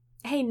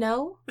Hey,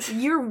 no.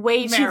 You're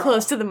way too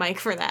close to the mic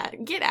for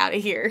that. Get out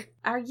of here.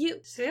 Are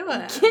you?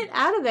 Get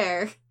out of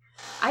there.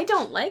 I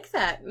don't like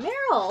that.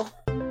 Meryl.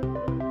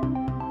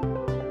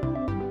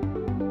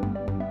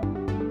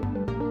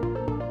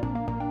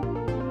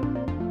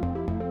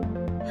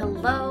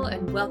 Hello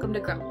and welcome to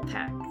Grumble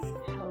Pack.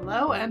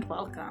 Hello and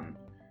welcome.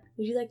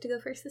 Would you like to go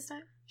first this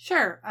time?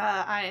 Sure.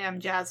 I am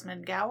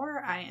Jasmine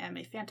Gower. I am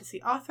a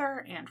fantasy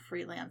author and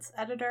freelance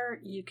editor.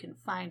 You can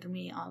find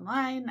me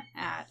online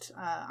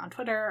on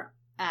Twitter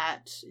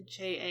at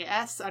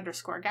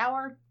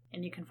JAS_Gower.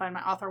 And you can find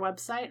my author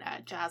website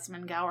at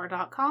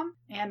jasminegower.com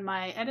and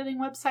my editing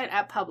website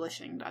at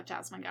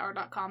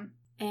publishing.jasminegower.com.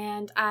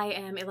 And I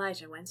am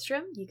Elijah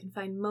Wenstrom. You can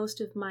find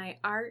most of my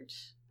art,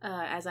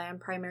 as I am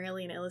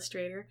primarily an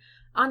illustrator,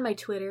 on my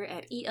Twitter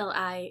at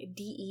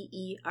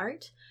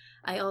ELIDEEart.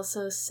 I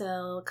also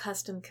sell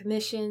custom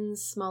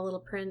commissions, small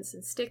little prints,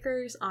 and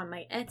stickers on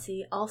my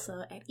Etsy,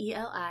 also at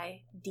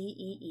ELIDEEart.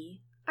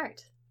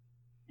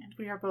 And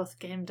we are both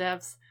game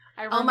devs.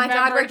 Oh my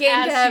god, we're game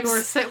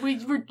devs! We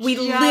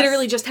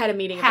literally just had a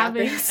meeting about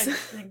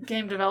this. a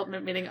game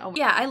development meeting. Oh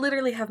yeah, I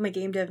literally have my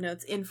game dev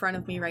notes in front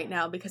of me right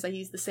now because I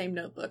use the same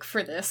notebook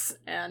for this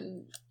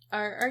and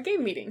our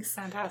game meetings.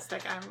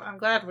 Fantastic. I'm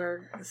glad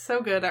we're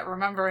so good at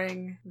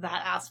remembering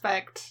that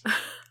aspect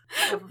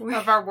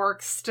of our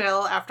work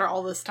still after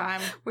all this time.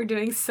 We're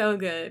doing so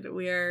good.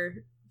 We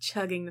are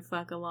chugging the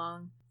fuck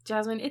along.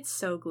 Jasmine, it's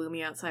so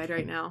gloomy outside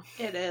right now.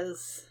 It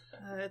is.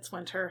 It's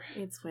winter.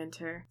 It's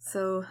winter.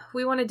 So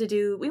we wanted to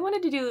do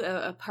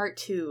a part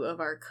 2 of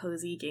our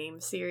cozy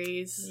game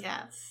series.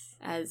 Yes.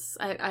 As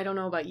I don't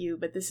know about you,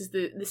 but this is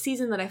the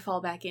season that I fall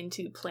back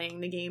into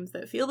playing the games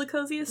that feel the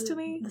coziest to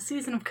me. The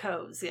season of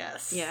coz,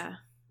 yes. Yeah.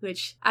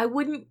 Which I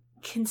wouldn't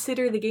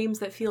consider the games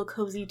that feel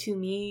cozy to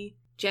me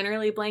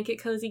generally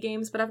blanket cozy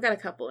games, but I've got a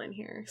couple in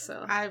here,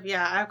 so. I've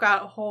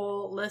got a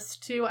whole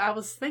list too. I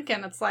was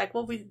thinking, it's like,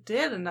 well, we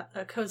did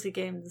a cozy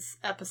games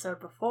episode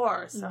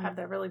before, so have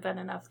there really been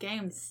enough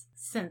games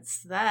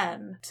since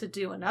then to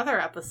do another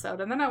episode?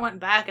 And then I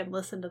went back and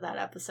listened to that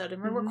episode,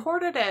 and we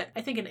recorded it,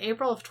 I think, in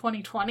April of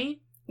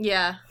 2020.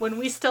 Yeah. When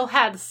we still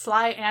had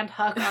Sly and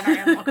Huck on our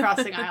Animal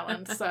Crossing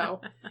island,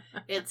 so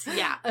it's,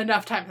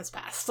 enough time has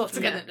passed. Let's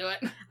get into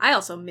it. I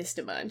also missed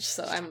a bunch,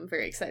 so I'm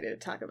very excited to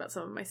talk about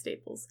some of my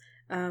staples.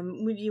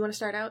 Would you want to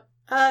start out?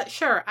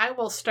 Sure. I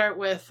will start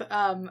with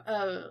an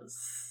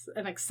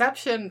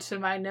exception to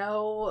my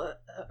no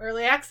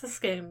early access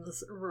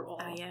games rule.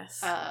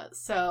 Yes.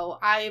 So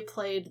I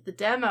played the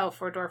demo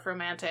for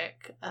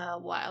Dorfromantik a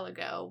while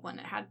ago when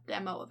it had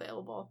demo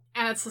available.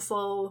 And it's this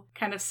little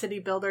kind of city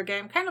builder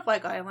game, kind of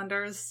like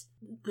Islanders.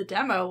 The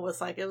demo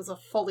was like, it was a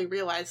fully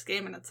realized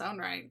game in its own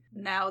right.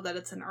 Now that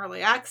it's in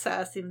early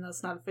access, even though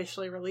it's not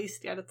officially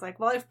released yet, it's like,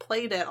 well, I've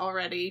played it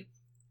already.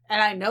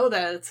 And I know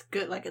that it's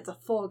good, like it's a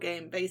full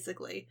game,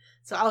 basically.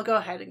 So I'll go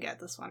ahead and get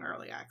this one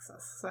early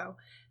access. So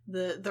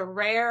the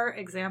rare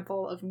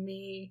example of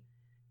me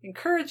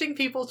encouraging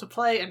people to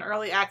play an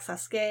early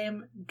access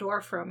game,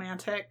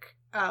 Dorfromantik,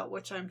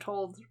 which I'm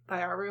told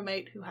by our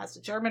roommate who has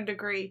a German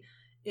degree,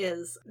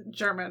 is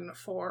German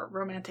for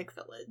romantic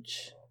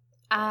village.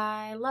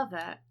 I love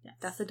that. Yes.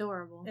 That's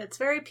adorable. It's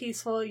very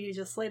peaceful. You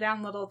just lay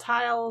down little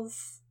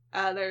tiles.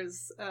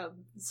 There's a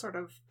sort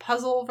of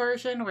puzzle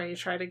version where you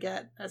try to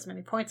get as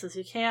many points as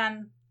you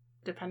can,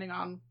 depending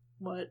on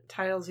what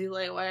tiles you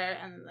lay where,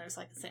 and then there's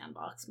like a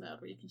sandbox mode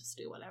where you can just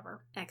do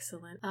whatever.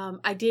 Excellent.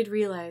 I did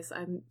realize,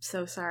 I'm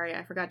so sorry,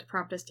 I forgot to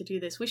prompt us to do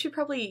this. We should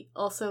probably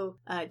also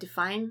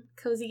define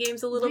cozy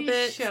games a little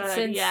bit. Should.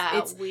 Since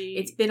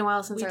it's been a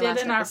while since our last episode.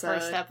 We did in our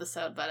first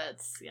episode, but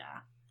it's,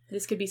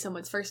 This could be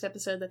someone's first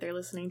episode that they're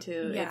listening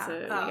to.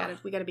 Yeah.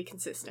 We gotta be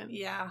consistent.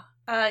 Yeah.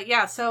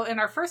 So in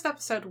our first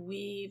episode,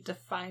 we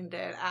defined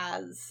it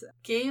as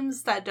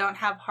games that don't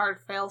have hard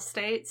fail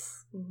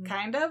states,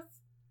 kind of.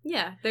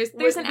 Yeah,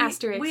 there's an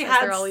asterisk, as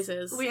there always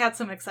is. We had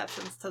some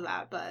exceptions to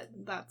that, but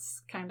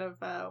that's kind of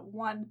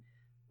one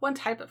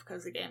type of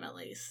cozy game, at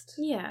least.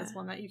 Yeah. It's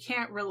one that you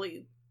can't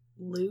really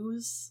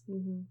lose.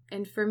 Mm-hmm.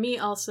 And for me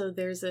also,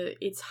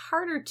 it's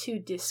harder to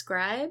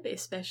describe,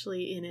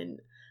 especially in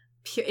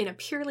a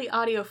purely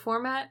audio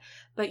format,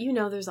 but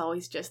there's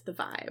always just the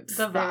vibes.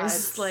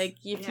 There's like,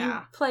 if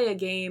you play a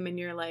game and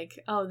you're like,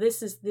 oh,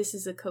 this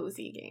is a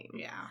cozy game.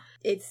 Yeah.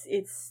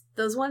 It's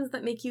those ones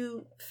that make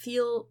you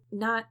feel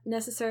not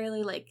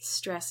necessarily like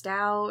stressed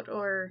out,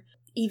 or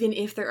even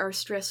if there are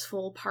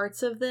stressful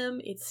parts of them,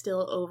 it's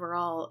still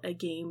overall a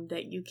game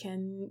that you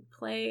can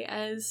play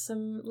as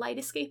some light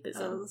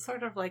escapism.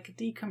 Sort of like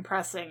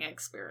decompressing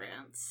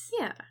experience.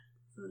 Yeah.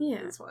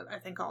 Yeah. Is what I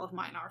think all of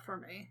mine are for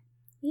me.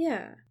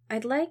 Yeah.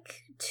 I'd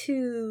like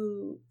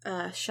to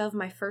shove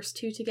my first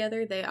two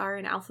together. They are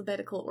in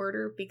alphabetical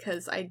order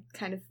because I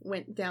kind of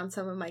went down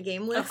some of my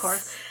game lists. Of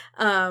course.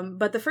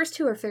 But the first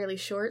two are fairly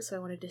short, so I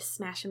wanted to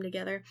smash them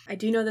together. I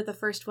do know that the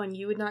first one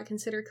you would not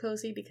consider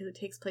cozy because it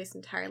takes place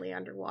entirely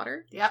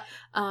underwater. Yep.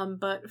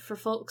 But for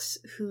folks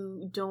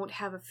who don't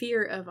have a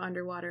fear of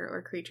underwater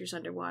or creatures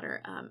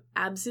underwater,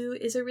 Abzu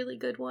is a really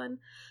good one.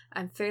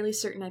 I'm fairly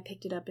certain I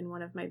picked it up in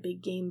one of my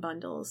big game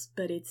bundles,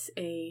 but it's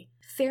a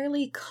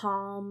fairly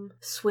calm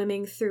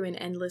swimming through an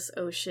endless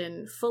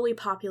ocean, fully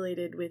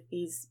populated with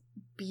these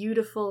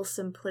beautiful,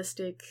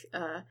 simplistic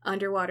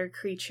underwater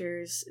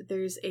creatures.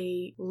 There's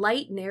a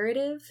light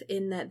narrative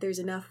in that there's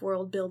enough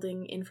world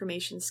building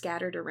information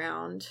scattered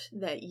around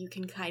that you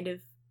can kind of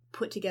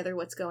put together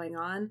what's going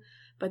on,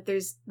 but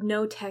there's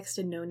no text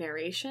and no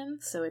narration,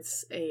 so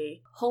it's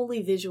a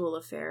wholly visual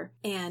affair.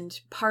 And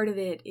part of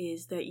it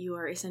is that you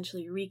are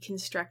essentially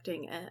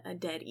reconstructing a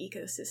dead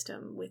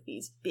ecosystem with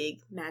these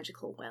big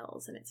magical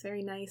wells, and it's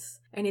very nice.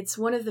 And it's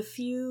one of the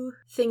few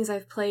things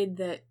I've played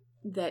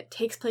that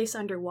takes place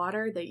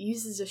underwater, that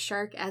uses a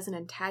shark as an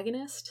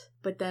antagonist,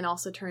 but then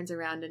also turns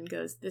around and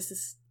goes, this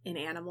is an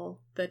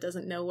animal that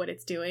doesn't know what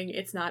it's doing.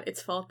 It's not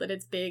its fault that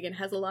it's big and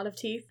has a lot of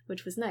teeth,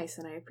 which was nice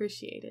and I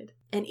appreciated.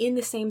 And in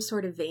the same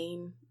sort of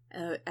vein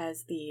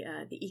as the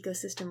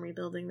ecosystem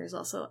rebuilding, there's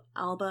also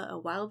Alba, a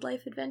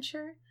wildlife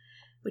adventure,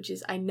 which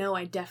is, I know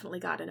I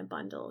definitely got in a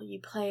bundle. You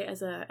play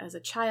as a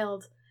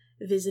child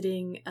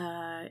visiting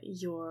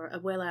your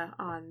abuela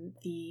on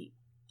the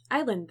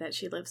island that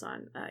she lives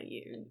on,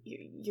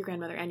 your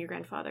grandmother and your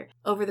grandfather.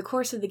 Over the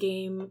course of the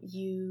game,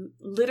 you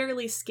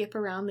literally skip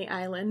around the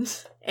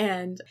island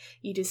and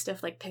you do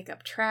stuff like pick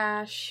up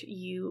trash,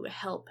 you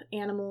help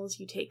animals,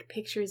 you take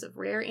pictures of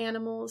rare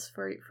animals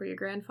for your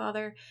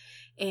grandfather,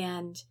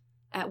 and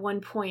at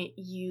one point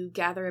you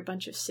gather a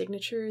bunch of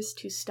signatures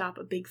to stop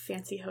a big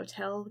fancy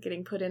hotel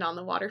getting put in on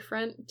the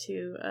waterfront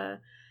to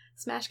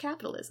smash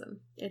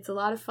capitalism. It's a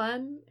lot of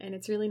fun and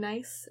it's really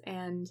nice,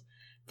 and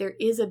there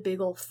is a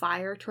big old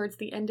fire towards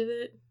the end of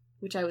it,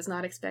 which I was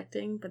not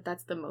expecting, but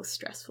that's the most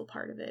stressful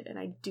part of it, and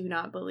I do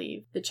not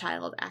believe the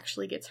child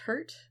actually gets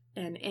hurt,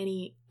 and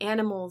any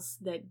animals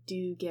that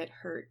do get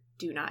hurt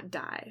do not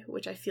die,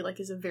 which I feel like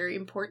is a very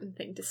important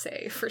thing to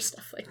say for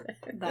stuff like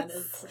that. That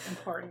is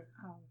important.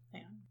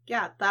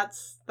 Yeah,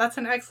 that's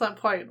an excellent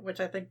point, which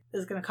I think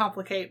is going to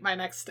complicate my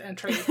next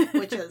entry,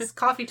 which is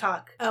Coffee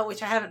Talk,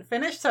 which I haven't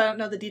finished, so I don't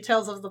know the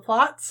details of the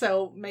plot,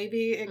 so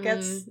maybe it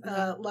gets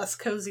less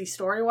cozy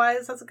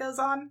story-wise as it goes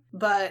on.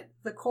 But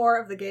the core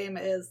of the game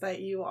is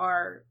that you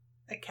are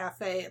a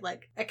cafe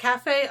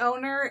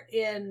owner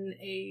in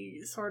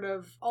a sort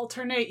of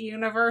alternate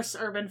universe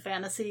urban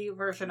fantasy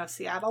version of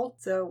Seattle.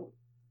 So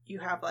you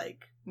have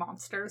like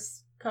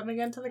monsters coming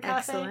into the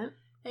cafe. Excellent.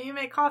 And you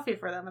make coffee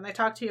for them, and they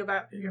talk to you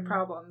about your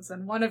problems.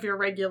 And one of your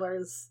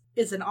regulars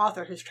is an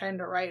author who's trying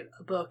to write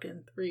a book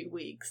in 3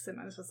 weeks. And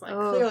I was just like,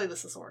 clearly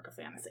this is a work of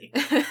fantasy.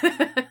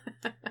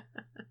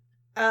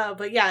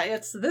 But yeah,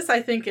 this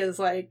I think is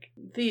like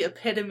the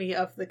epitome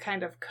of the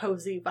kind of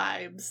cozy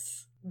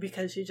vibes.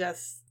 Because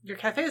your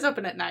cafe is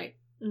open at night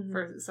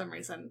for some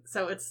reason.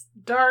 So it's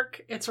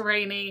dark, it's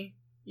rainy,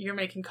 you're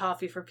making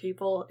coffee for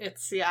people,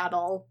 it's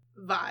Seattle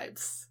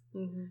vibes.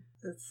 Mm-hmm.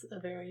 It's a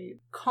very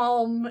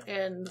calm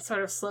and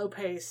sort of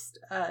slow-paced.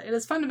 It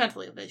is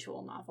fundamentally a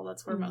visual novel.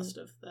 That's where most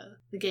of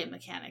the game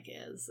mechanic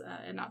is,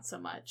 and not so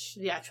much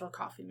the actual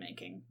coffee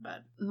making.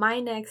 But my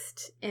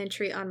next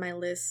entry on my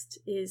list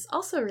is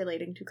also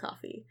relating to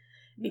coffee,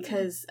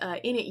 because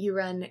in it you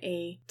run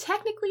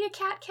technically a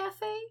cat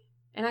cafe,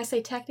 and I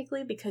say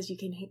technically because you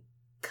can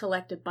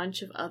collect a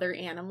bunch of other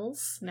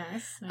animals.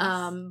 Nice.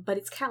 But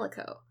it's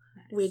Calico.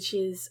 Nice. Which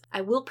is,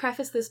 I will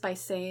preface this by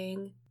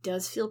saying,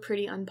 does feel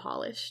pretty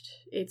unpolished.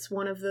 It's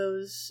one of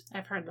those...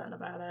 I've heard that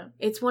about it.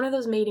 It's one of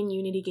those made in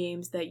Unity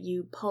games that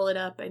you pull it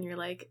up and you're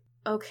like,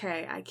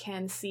 okay, I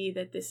can see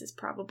that this is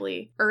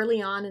probably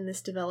early on in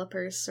this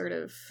developer's sort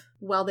of,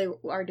 while they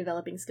are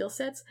developing skill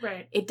sets.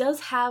 Right. It does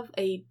have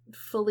a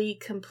fully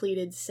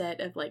completed set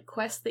of like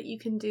quests that you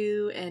can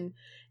do, and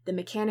the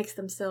mechanics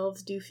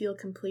themselves do feel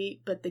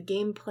complete, but the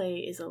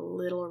gameplay is a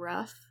little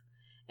rough.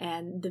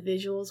 And the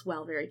visuals,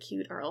 while very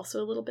cute, are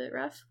also a little bit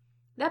rough.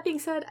 That being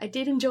said, I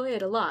did enjoy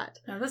it a lot.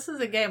 Now, this is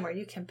a game where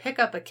you can pick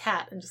up a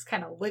cat and just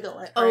kind of wiggle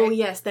it, right? Oh,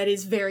 yes, that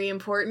is very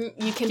important.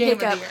 You can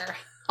pick up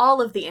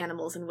all of the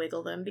animals and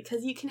wiggle them,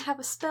 because you can have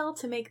a spell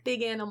to make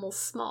big animals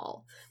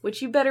small, which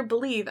you better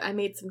believe I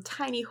made some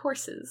tiny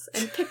horses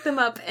and picked them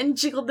up and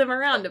jiggled them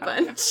around a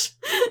bunch.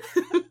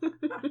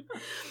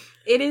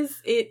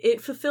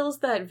 It fulfills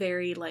that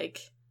very,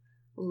 like,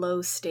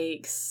 low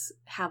stakes,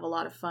 have a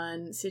lot of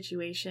fun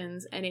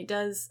situations, and it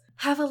does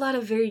have a lot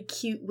of very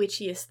cute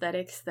witchy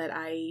aesthetics that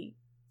I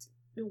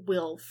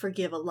will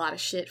forgive a lot of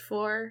shit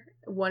for.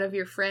 One of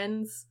your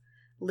friends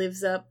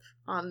lives up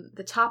on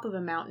the top of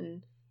a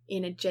mountain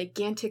in a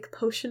gigantic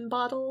potion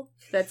bottle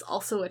that's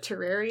also a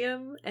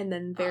terrarium, and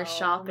then their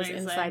shop is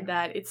inside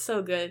that. It's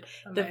so good.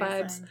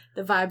 Amazing.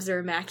 The vibes are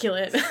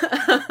immaculate.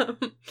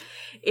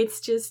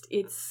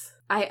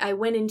 I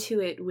went into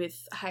it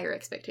with higher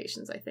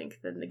expectations, I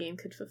think, than the game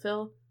could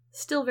fulfill.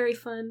 Still very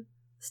fun.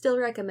 Still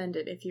recommend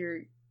it if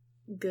you're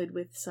good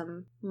with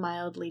some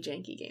mildly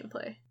janky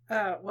gameplay.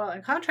 Well,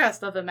 in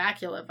contrast of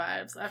immaculate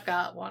vibes, I've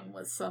got one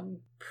with some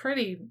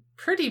pretty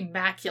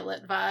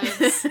immaculate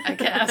vibes, I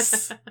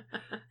guess.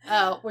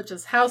 Which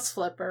is House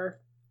Flipper.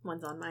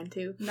 One's on mine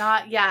too.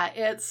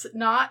 It's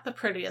not the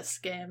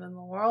prettiest game in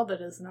the world. It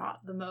is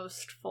not the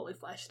most fully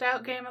fleshed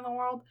out game in the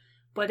world.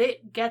 But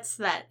it gets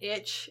that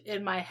itch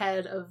in my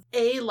head of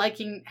A,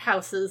 liking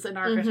houses and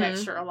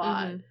architecture a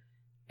lot,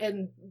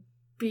 and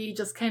B,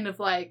 just kind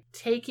of like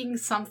taking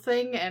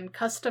something and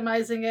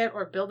customizing it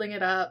or building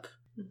it up.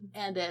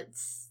 And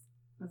it's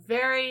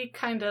very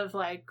kind of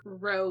like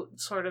rote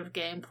sort of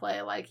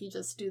gameplay, like you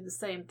just do the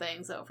same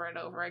things over and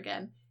over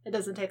again. It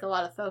doesn't take a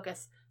lot of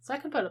focus. So I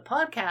can put a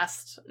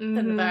podcast in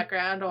the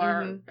background,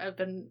 or I've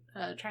been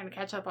trying to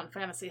catch up on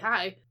Fantasy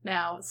High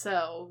now,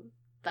 so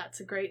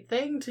that's a great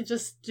thing to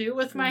just do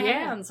with my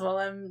hands while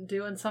I'm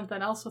doing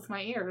something else with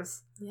my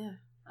ears. Yeah.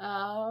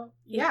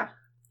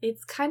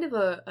 It's kind of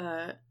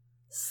a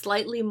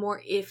slightly more,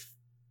 if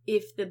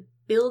the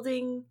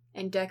building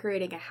and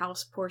decorating a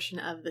house portion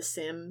of The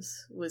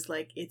Sims was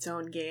like its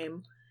own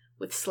game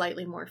with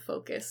slightly more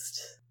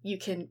focused. You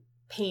can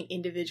paint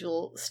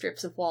individual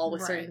strips of wall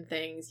with certain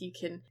things. You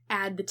can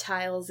add the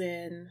tiles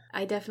in.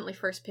 I definitely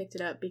first picked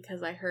it up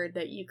because I heard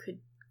that you could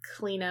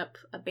clean up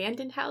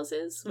abandoned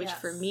houses, which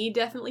for me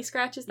definitely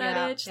scratches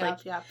that itch.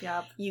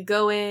 You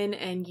go in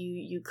and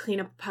you clean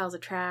up piles of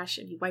trash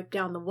and you wipe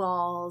down the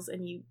walls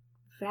and you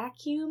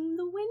vacuum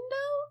the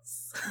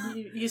windows?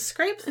 You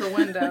scrape the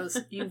windows,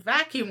 you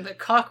vacuum the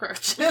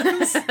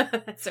cockroaches.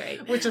 That's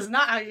right. Which is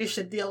not how you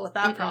should deal with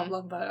that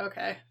problem, but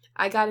okay.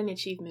 I got an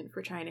achievement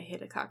for trying to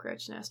hit a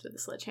cockroach nest with a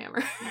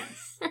sledgehammer.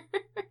 Nice.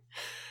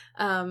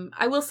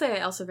 I will say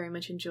I also very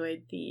much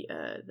enjoyed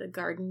the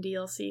garden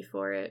DLC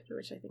for it,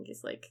 which I think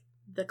is like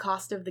the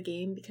cost of the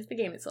game, because the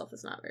game itself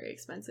is not very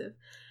expensive.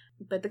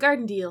 But the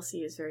garden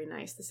DLC is very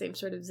nice, the same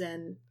sort of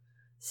zen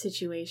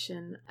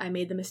situation. I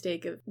made the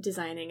mistake of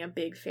designing a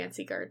big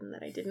fancy garden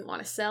that I didn't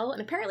want to sell,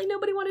 and apparently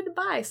nobody wanted to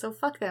buy, so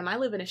fuck them. I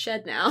live in a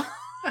shed now.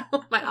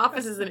 My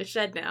office is in a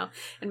shed now,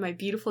 and my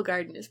beautiful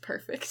garden is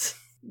perfect.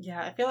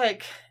 Yeah, I feel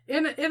like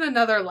in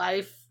another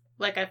life,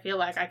 like I feel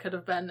like I could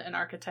have been an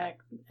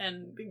architect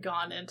and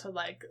gone into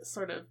like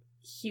sort of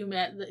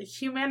the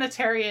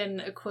humanitarian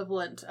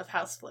equivalent of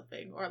house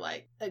flipping, or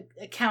like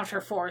a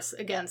counterforce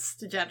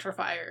against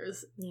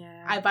gentrifiers.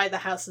 Yeah. I buy the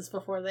houses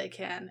before they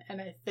can,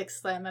 and I fix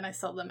them and I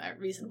sell them at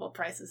reasonable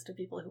prices to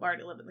people who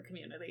already live in the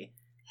community.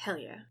 Hell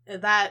yeah.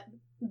 That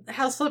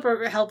House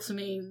Flipper helps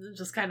me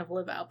just kind of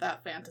live out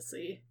that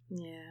fantasy.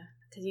 Yeah.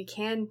 Because you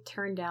can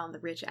turn down the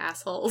rich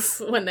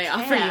assholes when they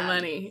offer you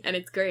money, and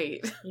it's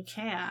great. You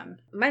can.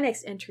 My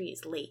next entry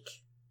is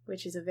Lake,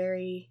 which is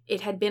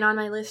it had been on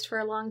my list for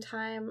a long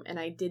time, and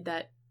I did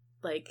that,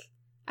 like,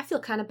 I feel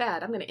kind of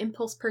bad. I'm going to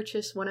impulse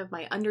purchase one of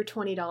my under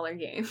 $20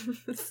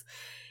 games.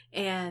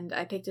 And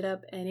I picked it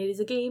up, and it is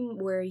a game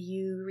where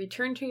you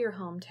return to your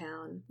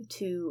hometown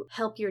to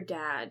help your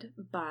dad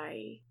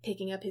by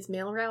picking up his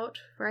mail route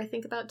for, I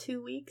think, about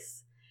 2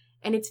 weeks.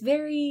 And it's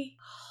very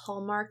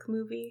Hallmark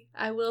movie,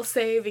 I will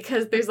say,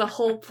 because there's a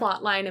whole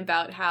plot line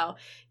about how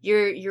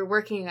you're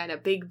working at a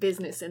big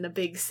business in the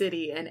big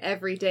city, and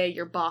every day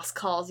your boss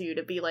calls you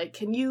to be like,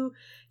 can you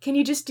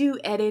just do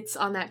edits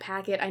on that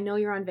packet? I know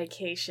you're on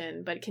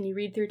vacation, but can you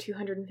read through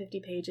 250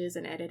 pages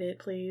and edit it,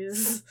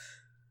 please?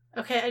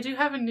 Okay, I do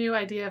have a new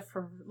idea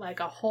for, like,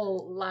 a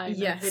whole line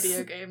of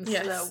video games.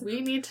 Yes. So we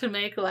need to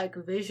make, like,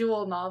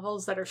 visual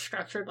novels that are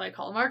structured like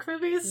Hallmark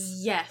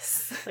movies.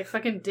 Yes. Like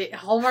fucking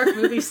Hallmark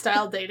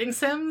movie-style dating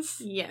sims.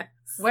 Yes.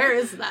 Where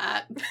is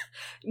that?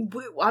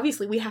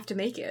 Obviously, we have to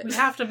make it. We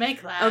have to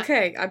make that.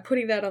 Okay, I'm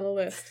putting that on the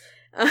list.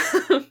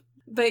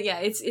 But yeah,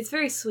 it's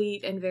very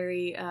sweet and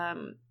very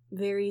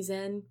very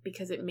zen,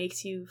 because it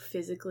makes you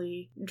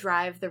physically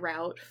drive the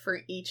route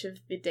for each of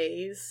the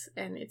days,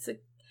 and it's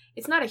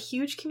not a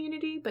huge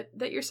community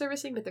that you're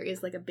servicing, but there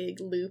is like a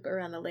big loop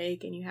around the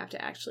lake, and you have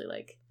to actually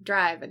like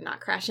drive and not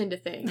crash into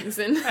things.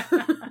 And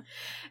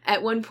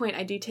at one point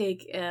I do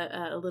take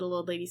a little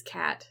old lady's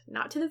cat,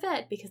 not to the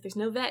vet because there's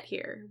no vet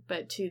here,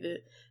 but to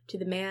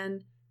the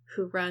man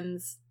who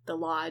runs the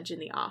lodge in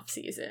the off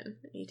season.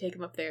 You take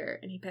him up there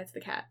and he pets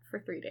the cat for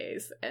 3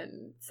 days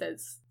and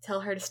says,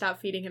 tell her to stop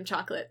feeding him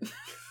chocolate.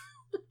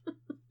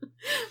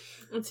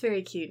 It's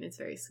very cute and it's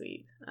very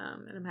sweet.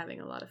 And I'm having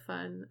a lot of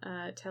fun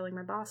telling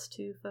my boss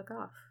to fuck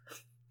off.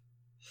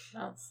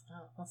 That's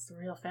the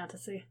real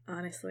fantasy.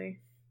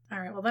 Honestly. All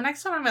right, well, the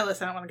next one on my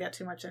list I don't want to get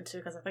too much into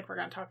because I think we're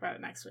going to talk about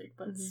it next week,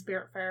 but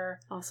Spiritfarer.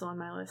 Also on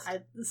my list.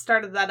 I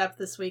started that up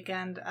this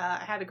weekend.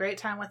 I had a great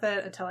time with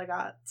it until I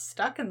got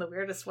stuck in the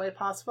weirdest way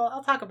possible.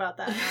 I'll talk about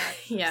that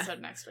in our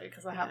episode next week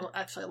because I have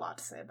actually a lot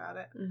to say about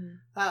it.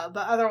 But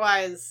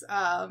otherwise,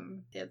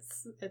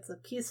 it's a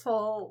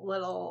peaceful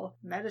little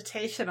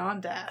meditation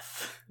on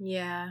death.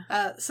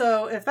 Yeah.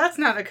 So if that's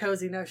not a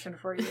cozy notion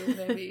for you,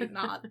 maybe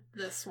not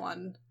this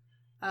one.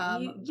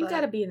 You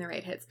gotta be in the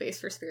right headspace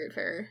for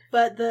Spiritfarer.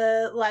 But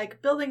the,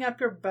 building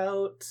up your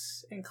boat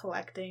and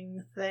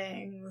collecting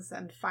things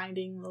and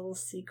finding little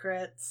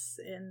secrets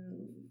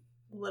in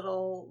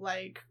little,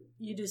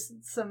 you do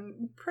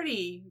some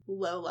pretty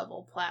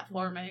low-level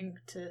platforming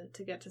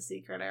to get to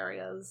secret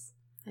areas.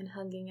 And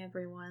hugging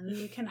everyone.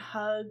 You can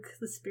hug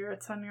the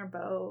spirits on your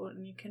boat,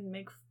 and you can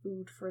make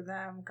food for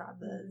them. God,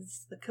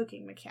 the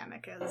cooking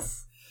mechanic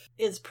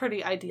is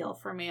pretty ideal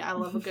for me. I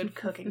love a good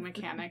cooking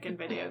mechanic in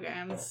video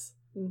games.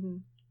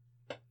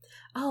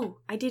 Oh,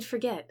 I did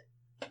forget.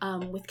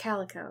 With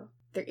Calico,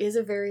 there is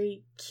a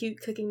very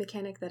cute cooking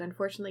mechanic that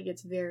unfortunately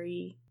gets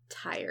very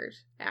tired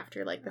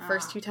after the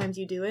first 2 times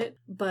you do it.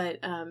 But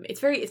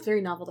it's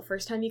very novel the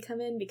first time you come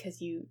in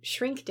because you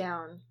shrink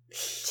down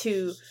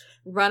to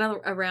run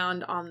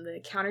around on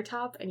the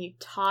countertop and you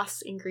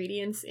toss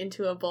ingredients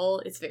into a bowl.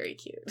 It's very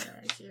cute.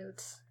 Very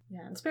cute.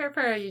 Yeah, in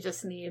Spiritfarer you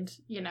just need,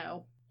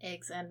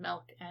 eggs and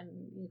milk, and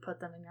you put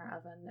them in your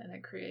oven, and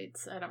it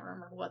creates, I don't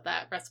remember what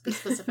that recipe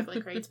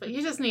specifically creates, but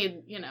you just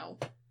need,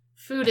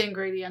 food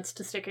ingredients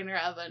to stick in your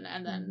oven,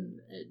 and then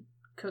it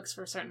cooks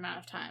for a certain amount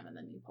of time, and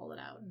then you pull it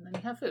out, and then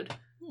you have food.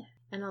 Yeah.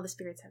 And all the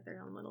spirits have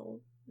their own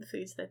little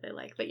foods that they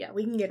like. But yeah,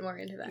 we can get more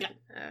into that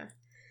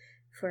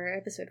for our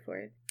episode for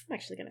it. I'm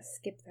actually going to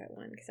skip that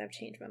one because I've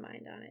changed my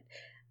mind on it.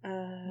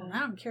 Well,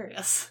 now I'm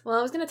curious. Well,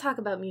 I was going to talk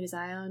about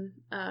Mutazion,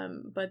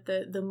 but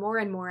the more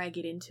and more I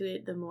get into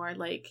it, the more,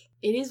 it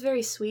is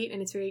very sweet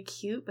and it's very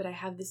cute, but I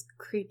have this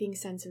creeping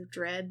sense of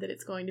dread that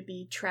it's going to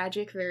be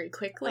tragic very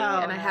quickly,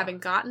 I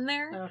haven't gotten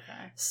there.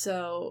 Okay.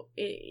 So,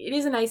 it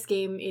is a nice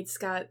game. It's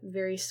got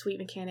very sweet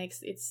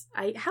mechanics.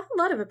 I have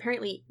a lot of,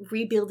 apparently,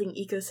 rebuilding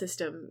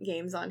ecosystem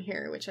games on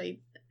here, which I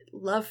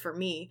love for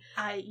me.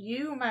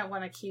 You might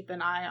want to keep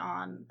an eye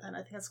on, and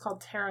I think it's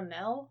called Terra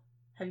Nil.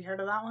 Have you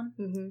heard of that one?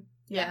 Mm-hmm.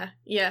 Yeah.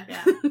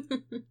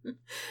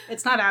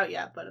 It's not out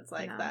yet, but it's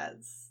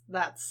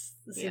that's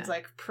seems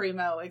like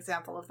primo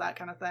example of that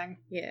kind of thing.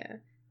 Yeah.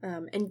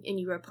 And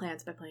you grow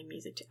plants by playing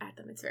music to add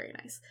them. It's very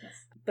nice.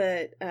 Yes.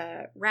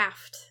 But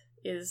Raft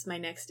is my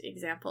next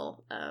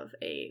example of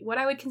what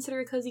I would consider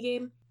a cozy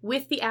game,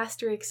 with the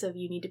asterisks of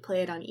you need to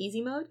play it on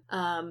easy mode,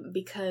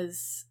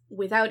 because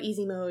without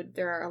easy mode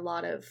there are a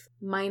lot of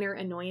minor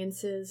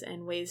annoyances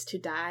and ways to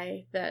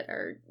die that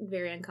are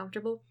very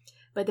uncomfortable.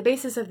 But the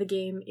basis of the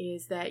game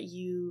is that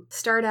you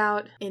start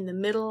out in the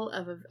middle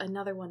of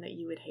another one that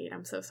you would hate.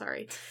 I'm so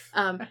sorry.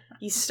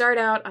 You start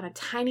out on a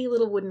tiny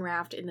little wooden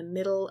raft in the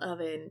middle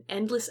of an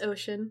endless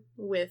ocean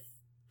with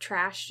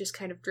trash just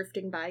kind of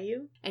drifting by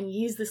you. And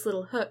you use this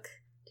little hook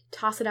to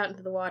toss it out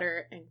into the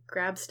water and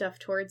grab stuff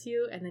towards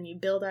you. And then you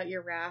build out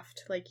your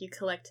raft. You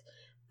collect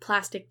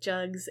plastic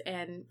jugs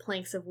and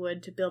planks of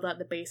wood to build out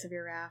the base of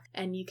your raft.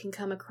 And you can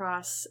come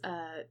across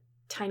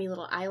tiny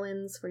little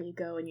islands where you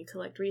go and you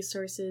collect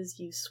resources.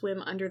 You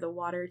swim under the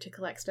water to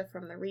collect stuff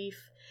from the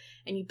reef,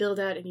 and you build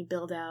out and you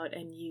build out,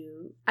 and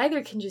you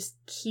either can just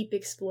keep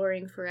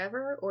exploring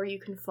forever, or you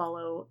can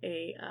follow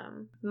a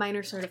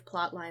minor sort of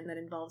plot line that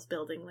involves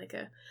building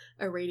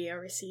a radio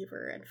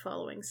receiver and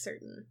following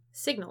certain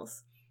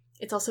signals.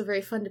 It's also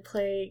very fun to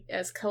play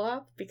as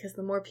co-op, because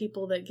the more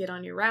people that get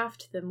on your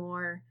raft, the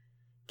more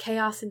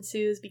chaos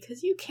ensues,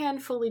 because you can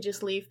fully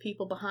just leave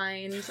people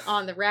behind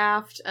on the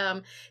raft.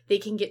 They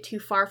can get too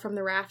far from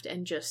the raft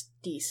and just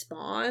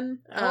despawn.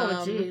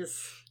 Oh,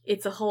 jeez.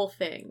 It's a whole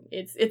thing.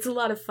 It's a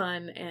lot of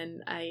fun,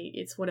 and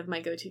it's one of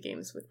my go-to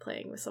games with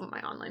playing with some of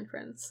my online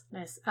friends.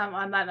 Nice.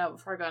 On that note,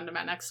 before I go into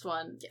my next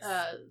one,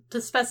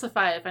 to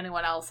specify if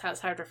anyone else has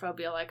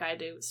hydrophobia like I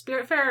do,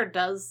 Spiritfarer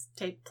does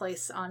take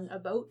place on a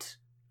boat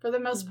for the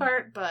most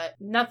part, but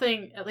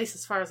nothing, at least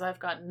as far as I've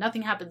gotten,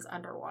 nothing happens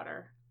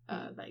underwater.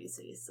 That you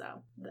see,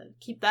 so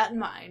keep that in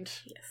mind.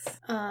 Yes.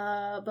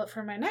 But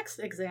for my next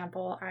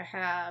example, I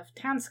have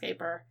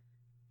Townscaper,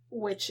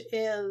 which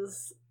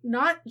is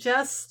not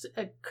just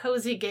a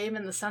cozy game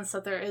in the sense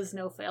that there is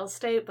no fail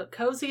state, but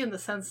cozy in the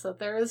sense that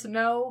there is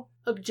no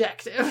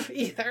objective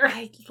either.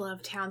 I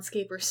love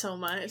Townscaper so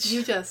much.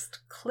 You just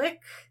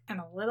click and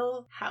a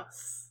little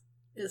house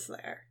is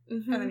there.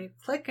 Mm-hmm. And then you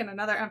click in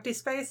another empty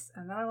space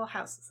and another little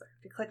house is there.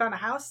 If you click on a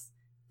house,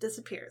 it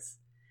disappears.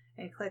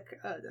 And you click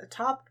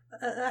atop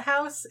a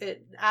house,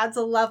 it adds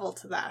a level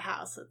to that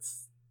house.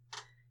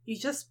 You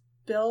just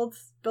build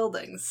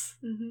buildings,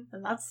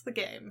 and that's the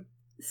game.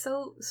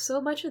 So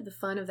much of the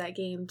fun of that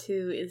game,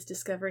 too, is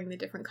discovering the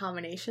different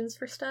combinations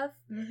for stuff.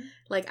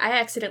 I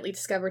accidentally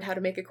discovered how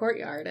to make a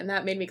courtyard, and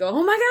that made me go,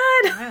 oh my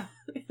god! Yeah.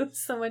 It was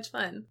so much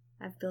fun.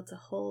 I've built a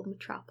whole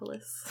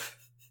metropolis.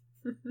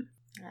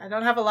 I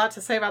don't have a lot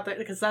to say about that,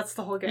 because that's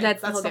the whole game.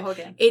 That's the whole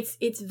game.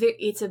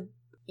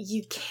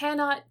 you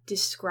cannot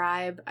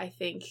describe, I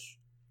think,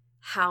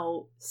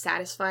 how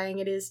satisfying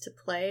it is to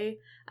play.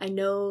 I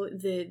know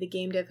the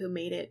game dev who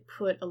made it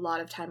put a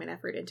lot of time and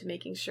effort into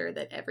making sure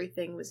that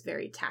everything was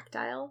very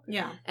tactile.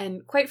 Yeah.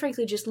 And quite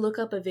frankly, just look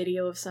up a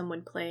video of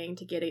someone playing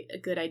to get a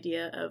good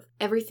idea of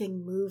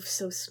everything moves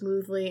so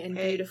smoothly and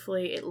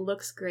beautifully. It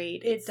looks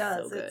great. It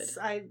does.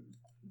 So good.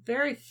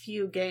 Very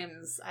few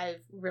games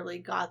I've really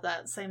got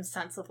that same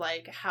sense of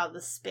like how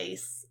the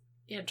space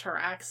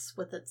interacts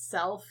with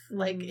itself.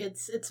 Like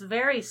it's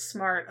very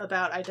smart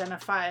about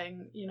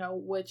identifying, you know,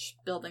 which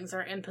buildings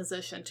are in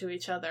position to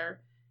each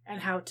other and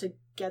how to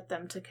get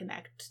them to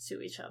connect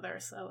to each other.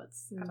 So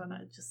it's I don't know,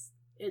 just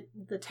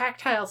the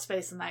tactile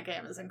space in that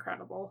game is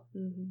incredible.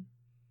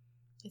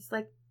 It's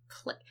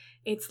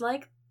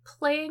like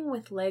playing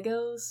with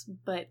Legos,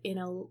 but in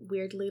a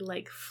weirdly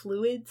like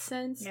fluid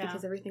sense,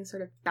 because everything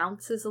sort of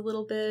bounces a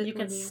little bit. You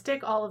can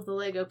stick all of the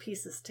Lego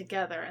pieces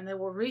together and they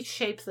will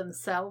reshape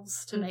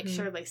themselves to make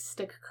sure they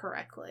stick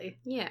correctly.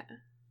 Yeah.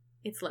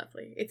 It's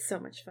lovely. It's so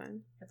much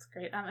fun. It's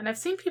great. And I've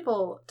seen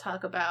people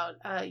talk about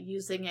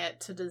using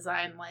it to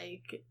design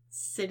like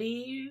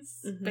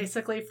cities,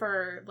 basically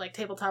for like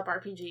tabletop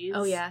RPGs.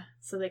 Oh yeah.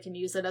 So they can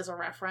use it as a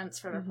reference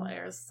for their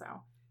players. So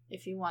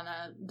if you want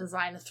to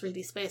design a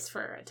 3D space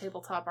for a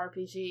tabletop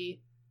RPG,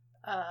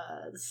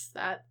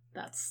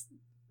 that's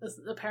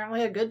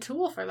apparently a good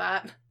tool for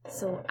that.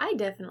 So I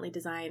definitely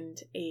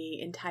designed a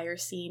entire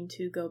scene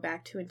to go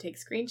back to and take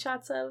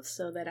screenshots of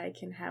so that I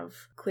can have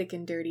quick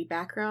and dirty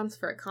backgrounds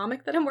for a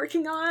comic that I'm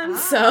working on.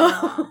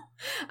 So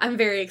I'm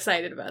very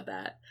excited about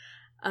that.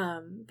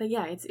 But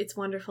yeah, it's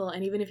wonderful.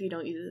 And even if you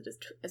don't use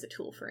it as a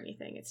tool for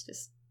anything, it's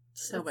just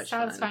so much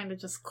fun. It's satisfying to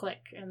just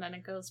click and then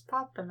it goes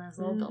pop and there's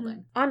a little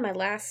building. On my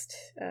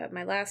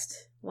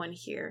last one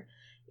here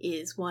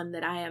is one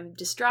that I am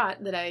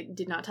distraught that I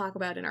did not talk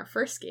about in our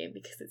first game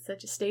because it's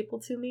such a staple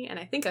to me, and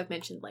I think I've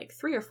mentioned like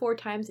 3 or 4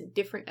 times in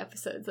different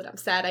episodes that I'm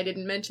sad I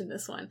didn't mention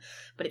this one,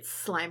 but it's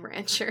Slime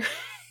Rancher,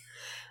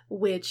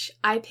 which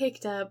I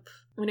picked up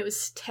when it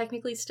was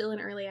technically still in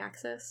early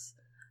access,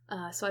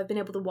 so I've been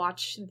able to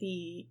watch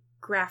the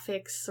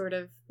graphics sort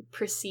of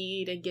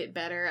proceed and get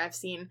better. I've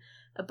seen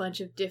a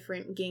bunch of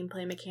different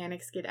gameplay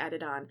mechanics get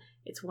added on.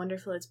 It's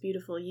wonderful, it's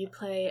beautiful. You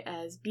play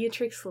as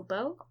Beatrix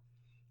LeBeau.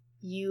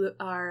 You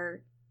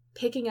are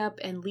picking up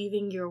and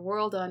leaving your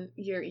world on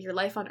your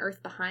life on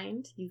Earth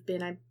behind. You've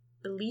been, I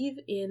believe,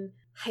 in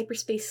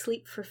hyperspace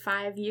sleep for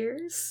 5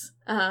 years.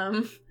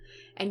 And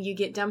you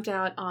get dumped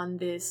out on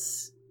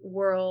this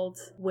world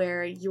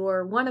where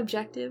your one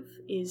objective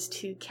is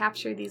to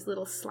capture these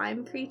little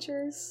slime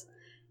creatures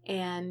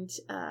and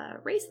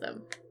raise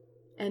them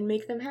and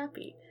make them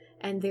happy.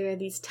 And there are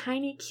these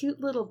tiny,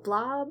 cute little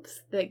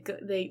blobs that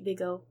they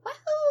go,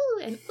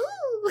 wahoo, and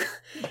ooh,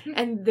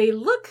 and they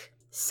look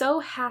so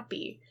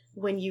happy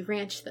when you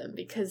ranch them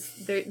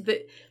because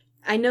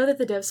I know that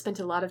the devs spent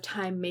a lot of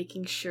time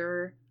making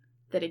sure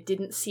that it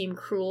didn't seem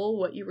cruel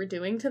what you were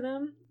doing to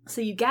them.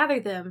 So you gather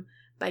them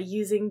by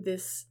using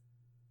this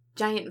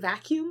giant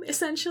vacuum,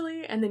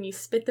 essentially, and then you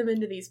spit them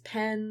into these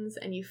pens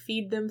and you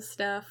feed them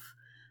stuff.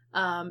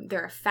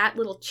 There are fat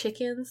little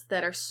chickens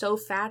that are so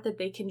fat that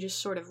they can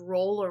just sort of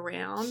roll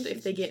around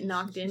if they get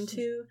knocked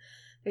into.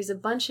 There's a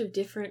bunch of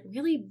different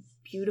really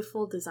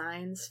beautiful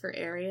designs for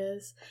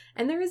areas,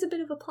 and there is a bit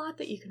of a plot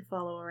that you can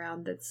follow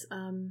around that's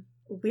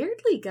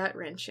weirdly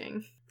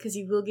gut-wrenching, because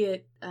you will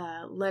get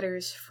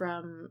letters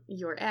from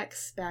your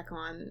ex back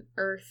on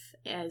Earth,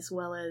 as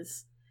well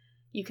as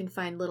you can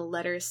find little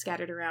letters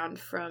scattered around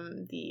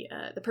from the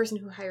person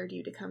who hired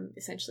you to come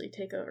essentially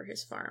take over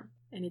his farm.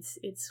 And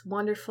it's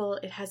wonderful.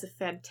 It has a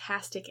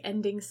fantastic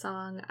ending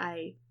song.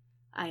 I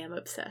am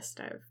obsessed.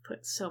 I've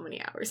put so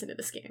many hours into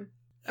this game.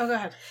 Oh, go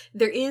ahead.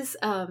 There is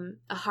a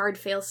hard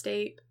fail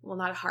state. Well,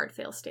 not a hard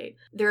fail state.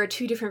 There are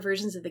 2 different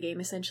versions of the game,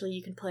 essentially.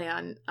 You can play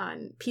on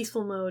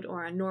peaceful mode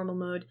or on normal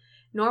mode.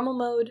 Normal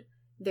mode,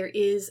 there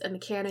is a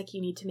mechanic.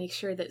 You need to make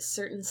sure that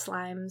certain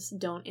slimes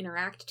don't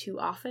interact too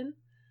often,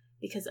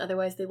 because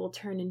otherwise they will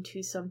turn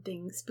into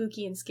something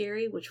spooky and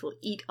scary, which will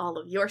eat all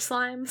of your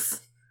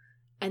slimes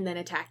and then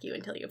attack you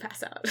until you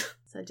pass out.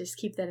 So just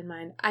keep that in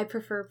mind. I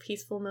prefer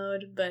peaceful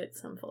mode, but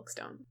some folks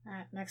don't.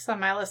 Alright, next on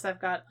my list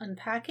I've got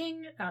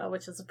Unpacking,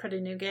 which is a pretty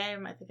new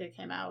game. I think it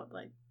came out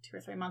like 2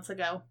 or 3 months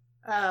ago,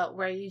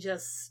 where you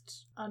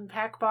just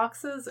unpack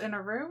boxes in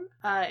a room,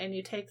 and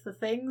you take the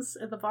things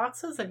in the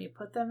boxes and you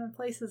put them in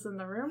places in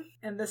the room.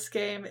 And this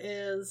game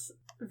is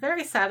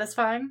very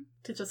satisfying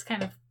to just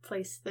kind of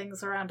place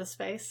things around a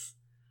space.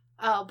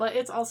 But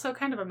it's also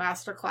kind of a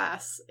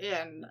masterclass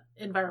in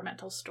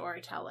environmental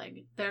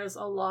storytelling. There's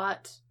a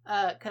lot,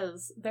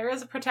 because there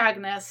is a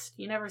protagonist.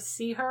 You never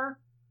see her.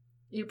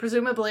 You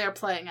presumably are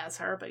playing as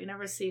her, but you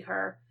never see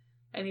her.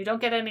 And you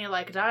don't get any,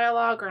 like,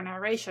 dialogue or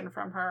narration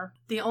from her.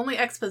 The only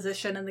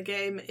exposition in the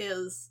game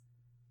is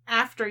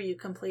after you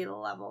complete a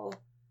level.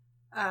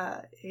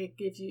 It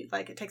gives you,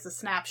 like, it takes a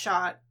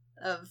snapshot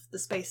of the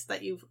space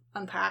that you've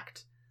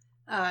unpacked.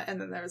 And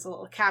then there's a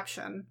little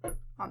caption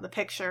on the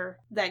picture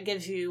that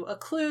gives you a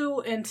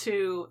clue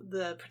into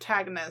the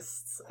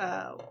protagonist's,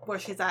 where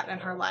she's at in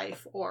her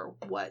life or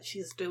what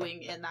she's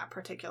doing in that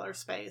particular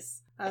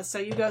space. So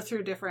you go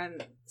through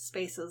different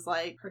spaces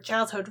like her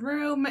childhood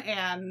room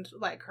and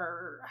like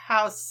her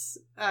house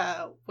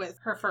with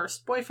her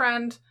first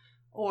boyfriend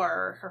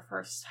or her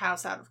first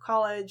house out of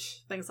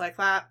college, things like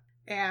that.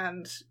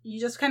 And you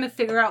just kind of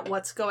figure out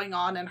what's going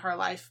on in her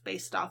life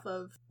based off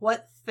of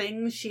what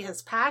things she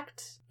has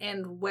packed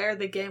and where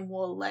the game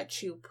will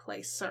let you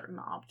place certain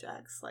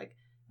objects. Like,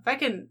 if I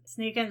can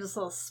sneak in just a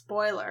little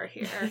spoiler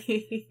here,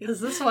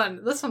 because this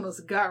one was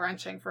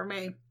gut-wrenching for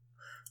me.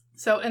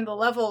 So in the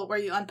level where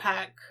you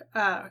unpack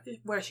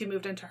where she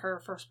moved into her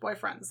first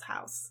boyfriend's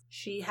house,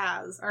 she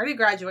has already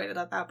graduated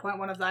at that point.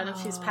 One of the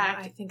items she's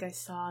packed, I think I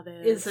saw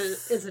this,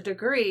 is a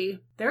degree.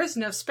 There is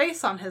no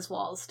space on his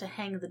walls to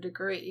hang the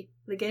degree.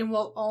 The game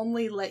will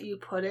only let you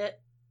put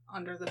it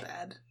under the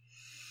bed.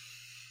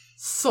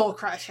 Soul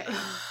crushing.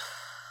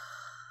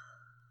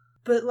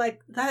 But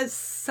like, that is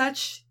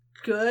such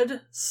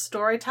good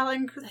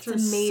storytelling through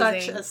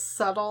such a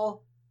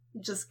subtle,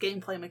 just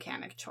gameplay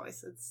mechanic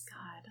choice. It's God.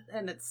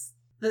 And it's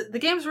the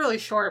game's really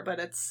short, but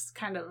it's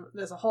kind of,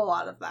 there's a whole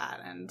lot of that,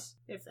 and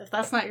if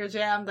that's not your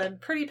jam, then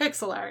pretty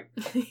pixel art.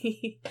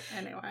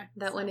 Anyway,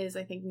 that one is,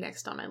 I think,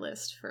 next on my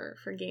list for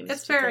games.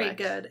 It's very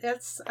good.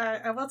 It's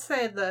I will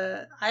say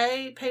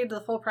I paid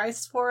the full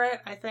price for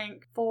it. I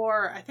think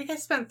I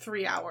spent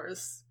 3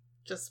 hours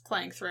just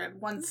playing through it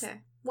one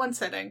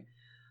sitting.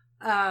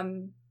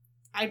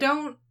 I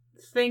don't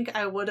think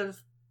I would have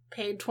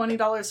paid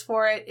 $20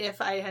 for it if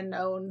I had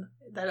known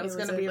that it was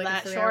going to be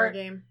that short.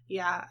 Game.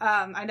 Yeah,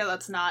 I know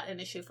that's not an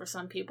issue for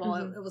some people.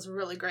 Mm-hmm. It was a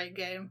really great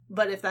game,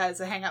 but if that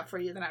is a hang up for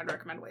you, then I'd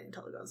recommend waiting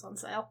until it goes on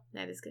sale.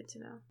 That is good to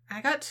know.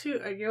 I got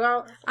 2. Are you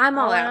out? I'm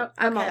all out.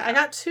 Okay. I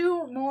got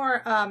 2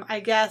 more,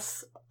 I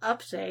guess,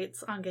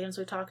 updates on games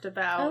we talked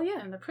about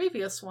in the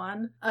previous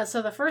one.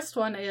 So the first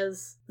one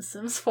is The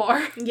Sims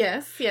 4.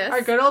 Yes.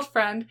 Our good old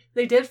friend.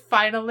 They did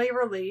finally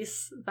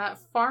release that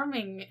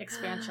farming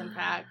expansion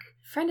pack.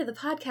 Friend of the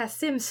podcast,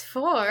 Sims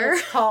 4.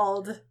 It's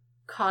called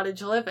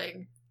Cottage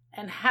Living.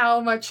 And how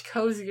much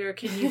cozier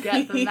can you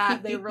get than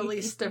that? They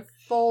released a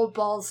full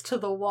balls to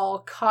the wall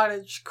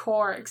cottage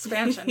core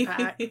expansion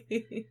pack.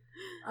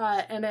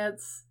 And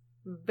it's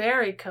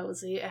very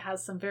cozy. It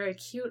has some very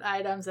cute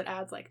items. It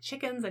adds like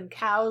chickens and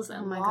cows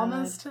and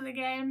llamas to the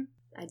game.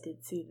 I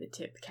did see the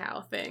tip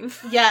cow thing.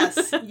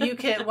 Yes, you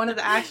can. One of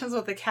the actions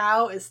with the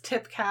cow is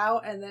tip cow,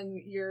 and then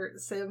your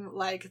sim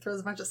like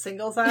throws a bunch of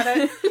singles at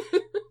it.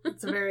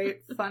 It's a very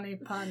funny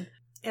pun.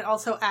 It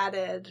also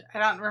added, I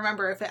don't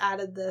remember if it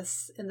added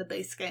this in the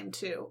base game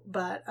too,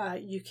 but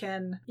you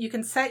can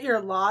set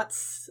your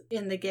lots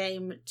in the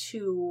game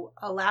to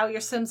allow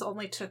your Sims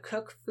only to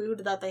cook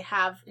food that they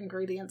have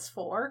ingredients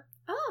for.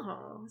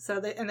 Oh. So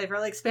they've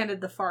really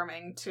expanded the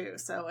farming too.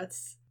 So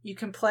you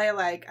can play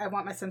like, I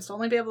want my Sims to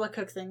only be able to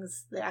cook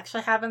things they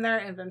actually have in their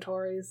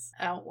inventories.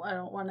 I don't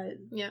want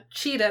to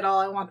cheat at all.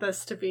 I want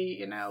this to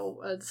be,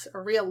 a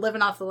real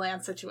living off the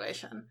land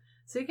situation.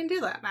 So you can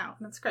do that now,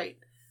 and it's great.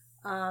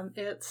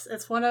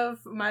 It's one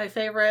of my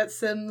favorite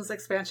Sims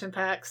expansion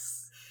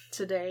packs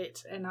to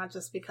date, and not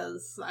just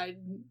because I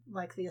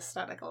like the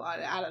aesthetic a lot.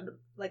 It added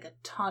like a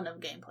ton of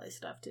gameplay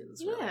stuff too.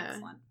 It's really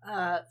excellent.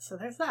 So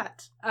there's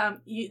that.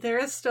 There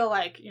is still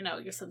like,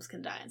 your Sims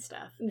can die and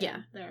stuff.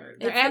 Yeah. Their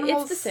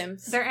animals. It's The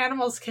Sims. Their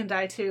animals can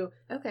die too.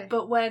 Okay.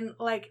 But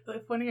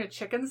if one of your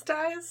chickens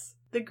dies,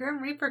 the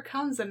Grim Reaper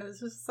comes and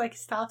it's just like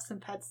stops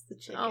and pets the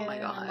chicken. Oh my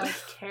God. And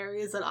like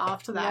carries it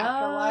off to the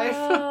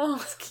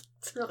afterlife.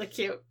 It's really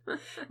cute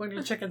when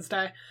your chickens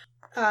die.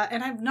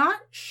 And I'm not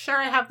sure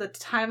I have the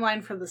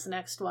timeline for this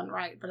next one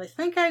right, but I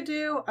think I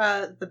do.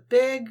 The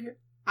big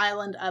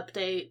island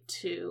update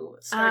to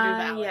Stardew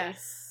Valley.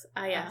 Yes.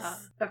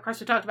 Yes. Of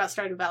course, we talked about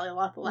Stardew Valley a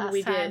lot the last time.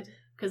 We did.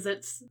 Because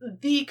it's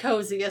the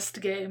coziest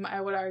game,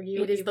 I would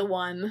argue. It is the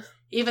one.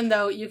 Even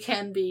though you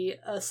can be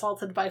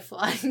assaulted by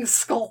flying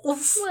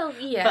skulls. Well,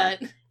 yeah.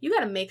 But you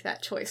gotta make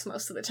that choice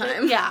most of the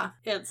time.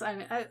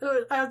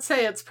 I would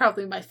say it's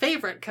probably my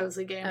favorite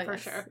cozy game for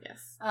sure.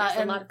 Yes.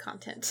 There's a lot of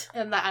content.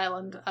 And the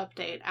island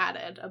update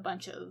added a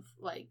bunch of,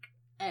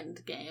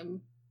 end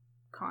game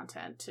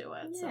content to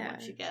it. Yeah.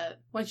 So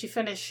once you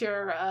finish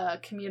your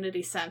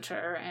community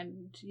center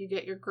and you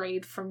get your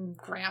grade from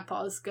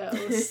Grandpa's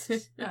Ghost,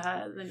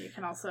 then you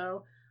can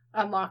also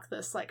unlock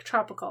this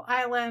tropical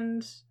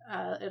island.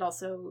 It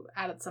also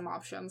added some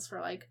options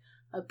for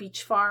a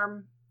beach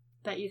farm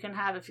that you can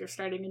have if you're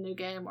starting a new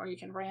game, or you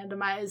can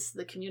randomize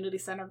the community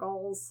center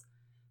goals.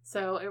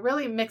 So it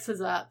really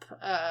mixes up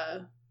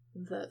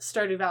the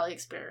Stardew Valley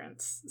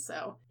experience.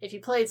 So if you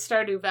played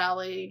Stardew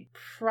Valley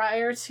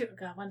prior to,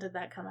 when did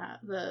that come out?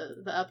 The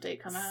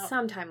update come out?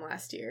 Sometime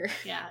last year.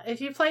 Yeah.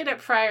 If you played it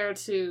prior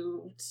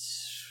to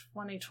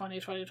 2020,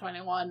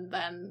 2021,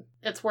 then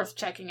it's worth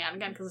checking out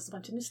again because there's a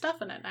bunch of new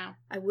stuff in it now.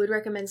 I would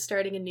recommend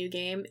starting a new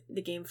game.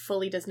 The game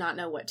fully does not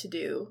know what to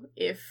do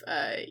if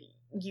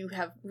you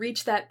have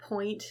reached that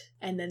point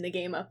and then the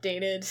game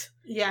updated.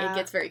 Yeah. It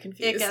gets very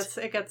confused.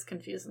 It gets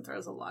confused and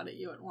throws a lot at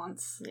you at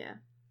once. Yeah.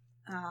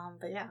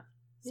 But yeah,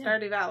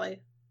 Stardew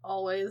Valley,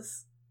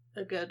 always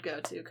a good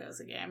go-to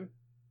cozy game.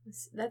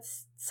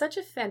 That's such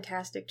a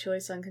fantastic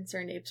choice on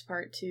Concerned Apes'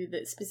 part, too,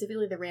 that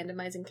specifically the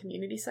randomizing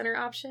community center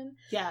option.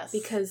 Yes.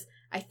 Because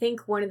I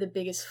think one of the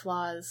biggest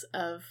flaws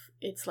of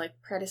its, like,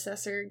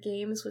 predecessor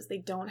games was they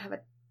don't have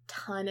a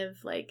ton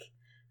of, like,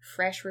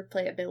 fresh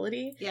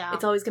replayability. Yeah.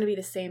 It's always going to be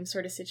the same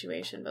sort of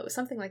situation, but with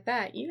something like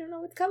that, you don't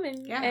know what's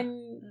coming. Yeah.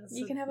 And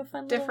you can have a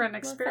fun different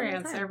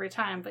experience every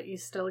time, but you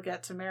still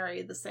get to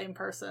marry the same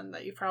person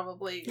that you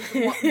probably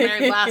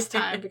married last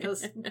time,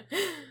 because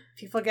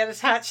people get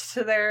attached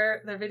to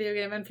their video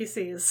game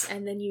NPCs.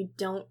 And then you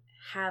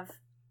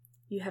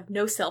have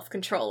no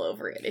self-control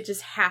over it. It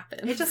just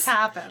happens. It just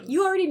happens.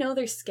 You already know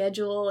their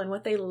schedule and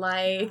what they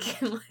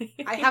like. And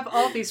I have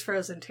all these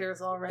frozen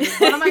tears already.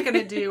 What am I going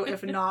to do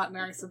if not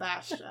marry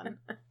Sebastian?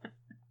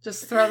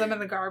 Just throw them in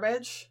the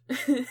garbage?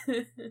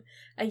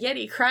 A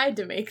Yeti cried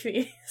to make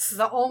these.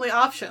 The only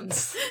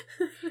options.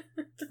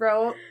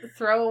 Throw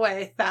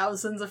away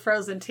thousands of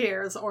frozen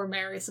tears or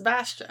marry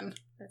Sebastian.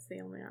 That's the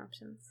only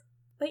options.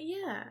 But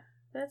yeah,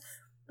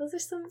 those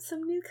are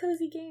some new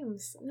cozy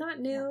games. Not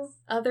new, yes.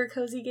 Other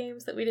cozy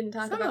games that we didn't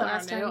talk about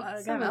last time.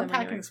 Again,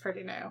 Unpacking's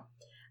pretty new.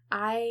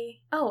 I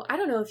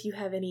don't know if you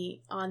have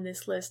any on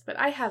this list, but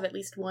I have at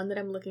least one that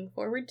I'm looking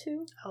forward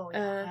to. Oh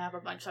yeah, I have a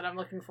bunch that I'm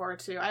looking forward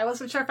to. I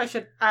wasn't sure if I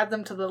should add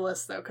them to the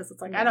list though, because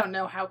it's like, I don't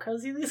know how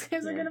cozy these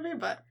games are going to be,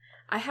 but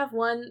I have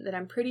one that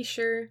I'm pretty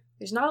sure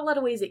there's not a lot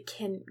of ways it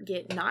can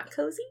get not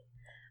cozy.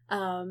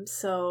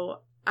 So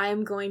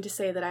I'm going to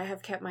say that I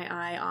have kept my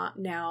eye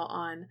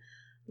on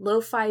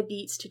lo-fi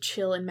beats to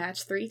chill and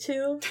match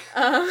 3-2,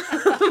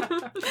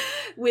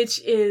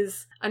 which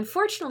is,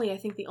 unfortunately, I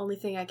think the only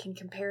thing I can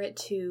compare it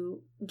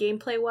to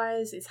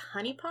gameplay-wise is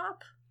Honey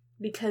Pop,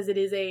 because it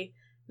is a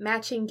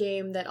matching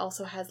game that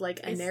also has, like,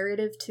 a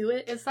narrative to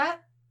it. Is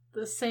that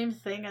the same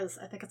thing as,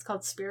 I think it's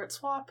called Spirit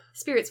Swap?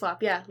 Spirit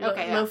Swap, yeah.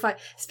 Okay, Lo-fi.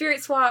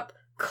 Spirit Swap,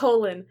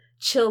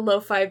 chill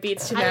lo-fi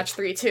beats to match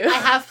 3-2. I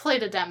have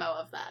played a demo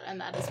of that,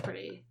 and that is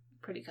pretty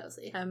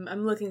cozy.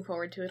 I'm looking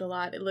forward to it a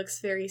lot. It looks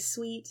very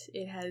sweet.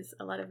 It has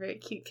a lot of very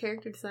cute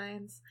character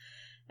designs,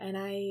 and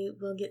I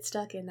will get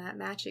stuck in that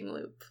matching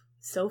loop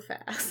so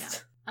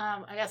fast.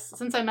 Yeah. I guess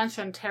since I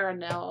mentioned Terra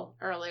Nil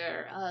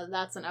earlier,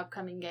 that's an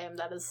upcoming game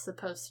that is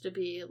supposed to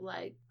be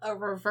like a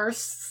reverse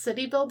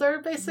city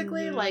builder,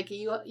 basically. Mm-hmm. Like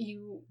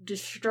you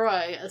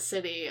destroy a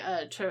city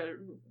to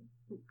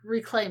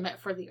reclaim it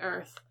for the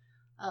earth.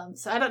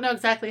 So I don't know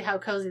exactly how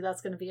cozy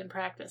that's going to be in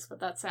practice, but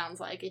that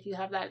sounds like if you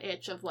have that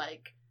itch of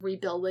like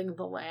rebuilding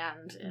the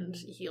land and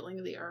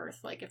healing the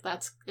earth, like if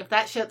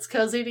that shit's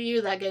cozy to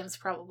you, that game's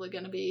probably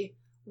going to be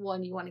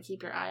one you want to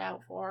keep your eye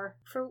out for.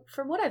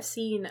 For what I've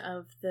seen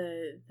of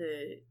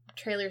the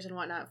trailers and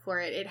whatnot for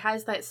it, it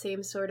has that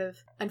same sort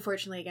of,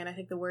 unfortunately, again, I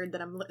think the word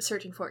that I'm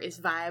searching for is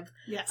vibe.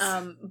 Yes.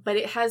 But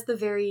it has the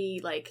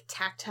very like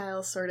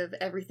tactile sort of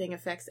everything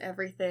affects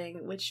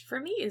everything, which for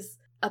me is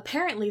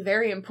apparently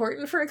very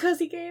important for a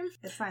cozy game.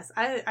 It's nice.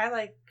 I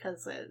like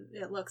because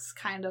it looks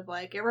kind of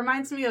like, it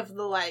reminds me of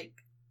the like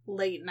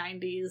late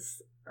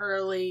 90s,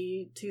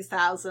 early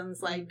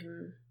 2000s, like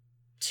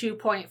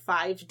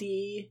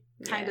 2.5D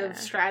kind of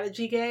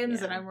strategy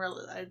games, and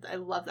I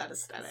love that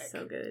aesthetic.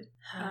 So good.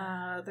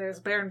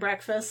 There's Bear and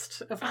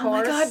Breakfast, of course. Oh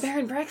my god, Bear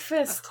and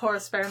Breakfast! Of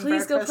course, Bear and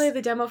Breakfast. Please go play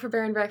the demo for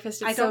Bear and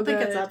Breakfast. I don't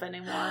think it's up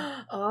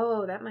anymore.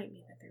 Oh, that might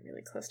mean that they're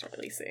really close to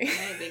releasing.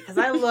 Maybe, because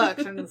I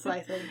looked and it's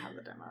like they didn't have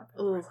the demo up.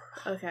 Ooh,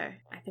 okay.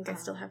 I think I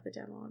still have the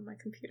demo on my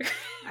computer.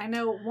 I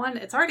know one,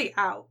 it's already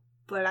out,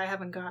 but I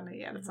haven't gotten it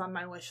yet. It's on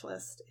my wish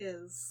list.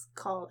 Is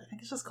called, I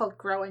think it's just called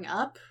Growing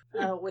Up,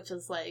 which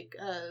is like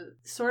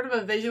sort of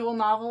a visual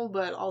novel,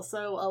 but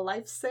also a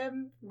life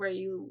sim where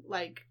you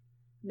like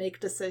make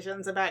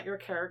decisions about your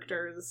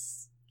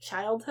character's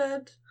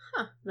childhood.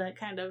 That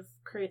kind of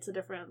creates a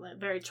different, like,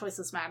 very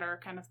choices matter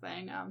kind of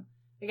thing.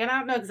 Again, I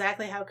don't know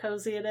exactly how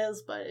cozy it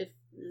is, but it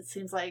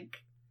seems like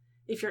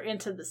if you're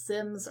into The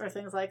Sims or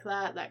things like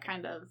that, that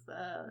kind of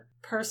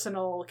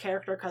personal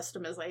character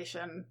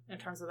customization in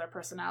terms of their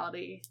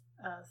personality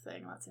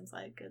thing, that seems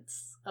like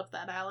it's up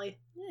that alley.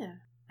 Yeah.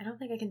 I don't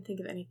think I can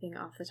think of anything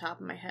off the top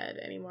of my head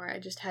anymore. I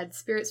just had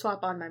Spirit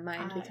Swap on my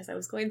mind because I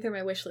was going through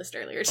my wish list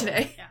earlier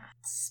today. Yeah.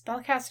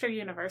 Spellcaster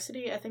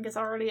University, I think, is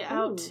already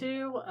out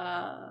too.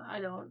 I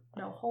don't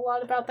know a whole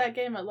lot about that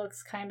game. It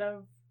looks kind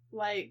of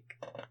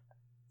like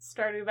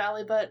Stardew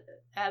Valley, but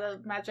at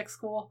a magic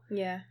school.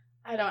 Yeah.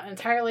 I don't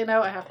entirely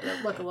know. I have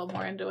to look a little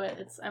more into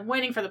it. I'm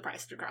waiting for the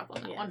price to drop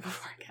on that one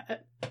before I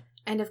get it.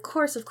 And of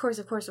course, Haunted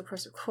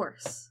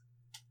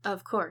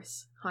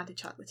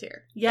Chocolatier.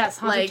 Yes,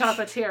 Haunted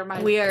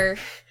Chocolatier. We are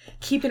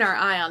keeping our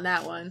eye on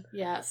that one.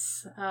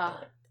 Yes.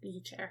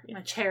 The chair.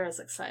 My chair is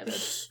excited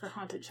for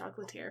Haunted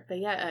Chocolatier. But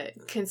yeah,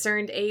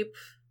 Concerned Ape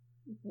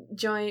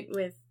joint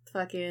with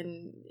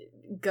fucking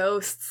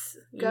ghosts.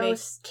 You make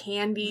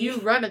candy. You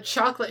run a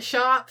chocolate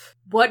shop.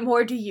 What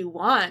more do you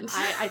want?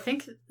 I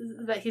think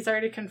that he's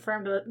already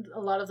confirmed that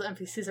a lot of the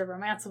NPCs are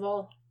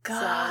romanceable.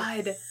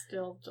 God. So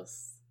still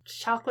just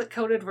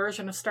chocolate-coated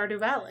version of Stardew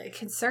Valley.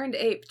 Concerned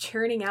Ape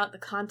churning out the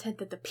content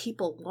that the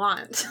people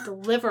want.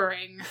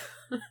 Delivering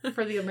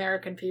for the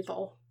American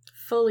people.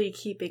 Fully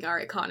keeping our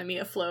economy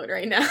afloat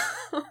right now.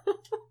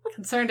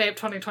 Concerned Ape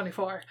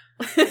 2024.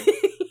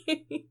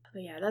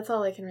 But yeah, that's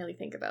all I can really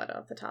think about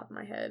off the top of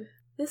my head.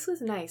 This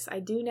was nice. I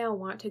do now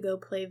want to go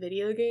play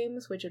video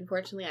games, which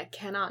unfortunately I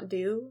cannot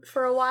do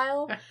for a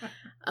while.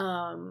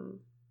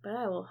 But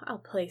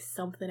I'll play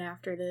something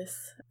after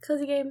this.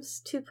 Cozy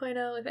Games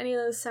 2.0, if any of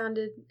those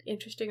sounded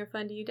interesting or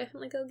fun to you,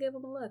 definitely go give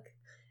them a look.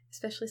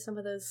 Especially some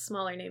of those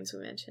smaller names we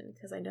mentioned,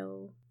 because I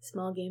know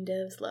small game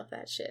devs love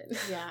that shit.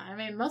 Yeah, I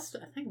mean, I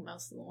think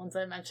most of the ones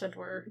I mentioned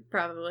were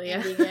probably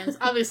indie games.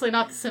 Obviously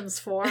not The Sims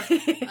 4.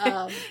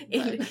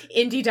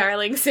 Indie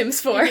darling Sims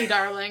 4. Indie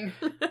darling.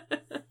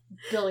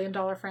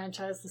 Billion-dollar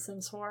franchise, The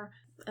Sims 4.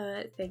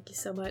 Thank you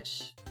so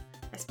much,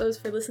 I suppose,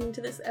 for listening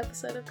to this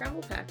episode of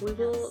Grumble Pack. We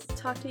will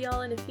talk to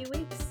y'all in a few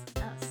weeks.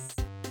 Yes.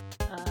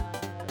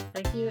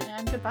 Thank you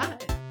and goodbye.